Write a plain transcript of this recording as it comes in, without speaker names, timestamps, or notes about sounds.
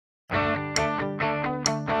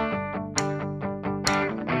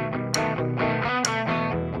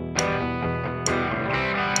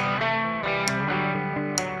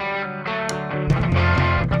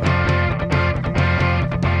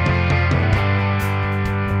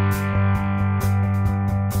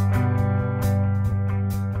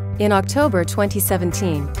In October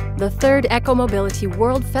 2017, the third EcoMobility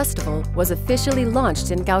World Festival was officially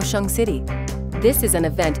launched in Kaohsiung City. This is an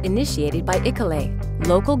event initiated by ICLEI,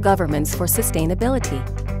 Local Governments for Sustainability.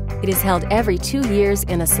 It is held every 2 years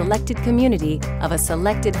in a selected community of a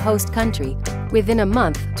selected host country within a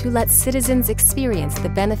month to let citizens experience the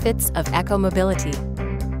benefits of ecomobility.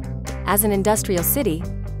 As an industrial city,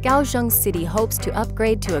 Kaohsiung City hopes to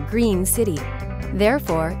upgrade to a green city.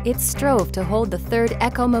 Therefore, it strove to hold the third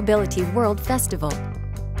EcoMobility World Festival.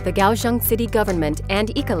 The Kaohsiung City government and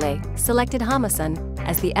ICLEI selected Hamasen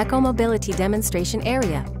as the ecomobility demonstration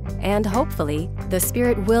area, and hopefully, the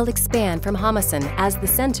spirit will expand from Hamasen as the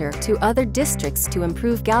center to other districts to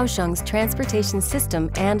improve Kaohsiung's transportation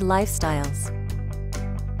system and lifestyles.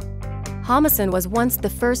 Hamasen was once the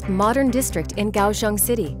first modern district in Kaohsiung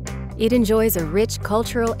City. It enjoys a rich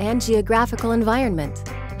cultural and geographical environment.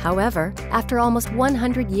 However, after almost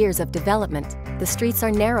 100 years of development, the streets are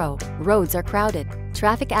narrow, roads are crowded,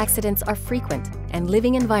 traffic accidents are frequent, and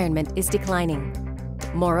living environment is declining.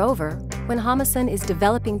 Moreover, when Hamasen is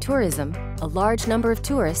developing tourism, a large number of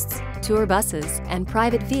tourists, tour buses, and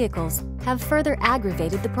private vehicles have further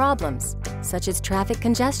aggravated the problems, such as traffic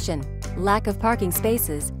congestion, lack of parking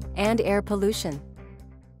spaces, and air pollution.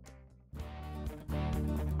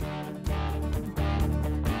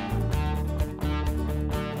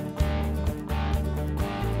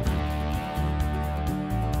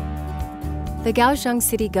 The Kaohsiung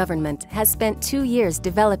City government has spent 2 years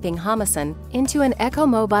developing Hamasen into an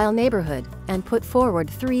eco-mobile neighborhood and put forward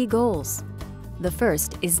 3 goals. The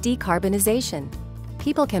first is decarbonization.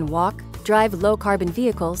 People can walk, drive low-carbon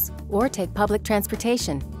vehicles, or take public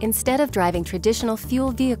transportation instead of driving traditional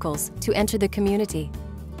fuel vehicles to enter the community.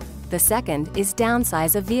 The second is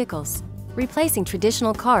downsize of vehicles. Replacing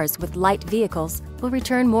traditional cars with light vehicles will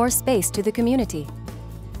return more space to the community.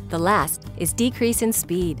 The last is decrease in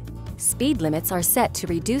speed. Speed limits are set to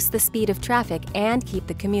reduce the speed of traffic and keep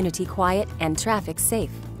the community quiet and traffic safe.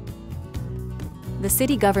 The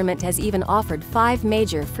city government has even offered 5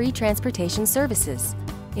 major free transportation services,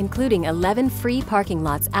 including 11 free parking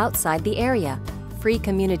lots outside the area, free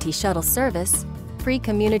community shuttle service, free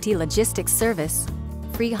community logistics service,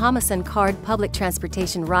 free Hamasen card public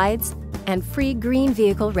transportation rides, and free green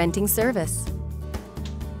vehicle renting service.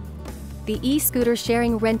 The e-scooter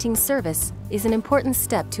sharing renting service is an important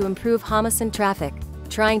step to improve Hamasen traffic,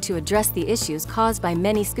 trying to address the issues caused by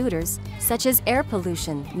many scooters, such as air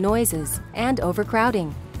pollution, noises, and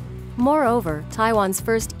overcrowding. Moreover, Taiwan's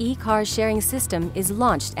first e-car sharing system is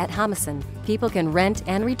launched at Hamasen. People can rent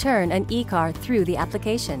and return an e-car through the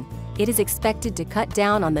application. It is expected to cut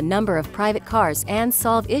down on the number of private cars and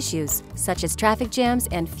solve issues such as traffic jams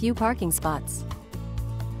and few parking spots.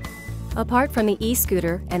 Apart from the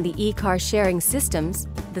e-scooter and the e-car sharing systems,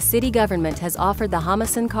 the city government has offered the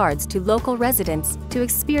Hamasen cards to local residents to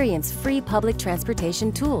experience free public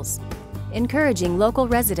transportation tools, encouraging local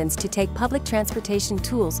residents to take public transportation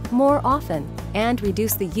tools more often and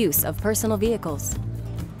reduce the use of personal vehicles.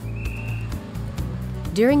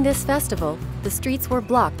 During this festival, the streets were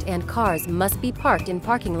blocked and cars must be parked in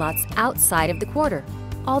parking lots outside of the quarter.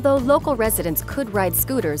 Although local residents could ride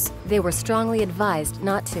scooters, they were strongly advised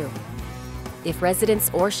not to. If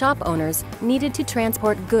residents or shop owners needed to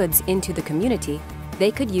transport goods into the community,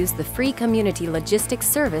 they could use the free community logistics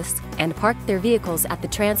service and park their vehicles at the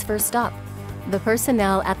transfer stop. The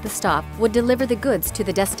personnel at the stop would deliver the goods to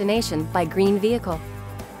the destination by green vehicle.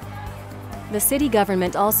 The city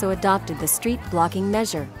government also adopted the street blocking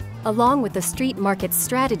measure, along with the street market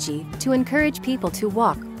strategy to encourage people to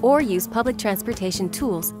walk or use public transportation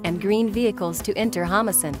tools and green vehicles to enter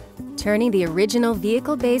Hamasen, turning the original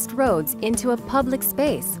vehicle-based roads into a public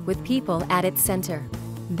space with people at its center.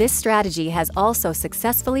 This strategy has also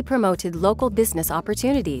successfully promoted local business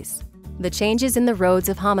opportunities. The changes in the roads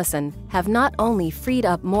of Hamasen have not only freed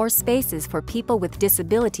up more spaces for people with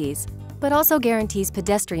disabilities, but also guarantees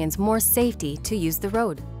pedestrians more safety to use the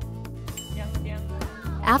road.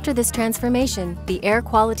 After this transformation, the air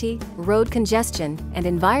quality, road congestion, and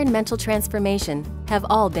environmental transformation have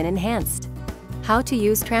all been enhanced. How to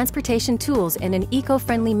use transportation tools in an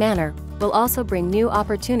eco-friendly manner will also bring new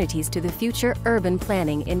opportunities to the future urban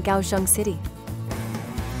planning in Kaohsiung City.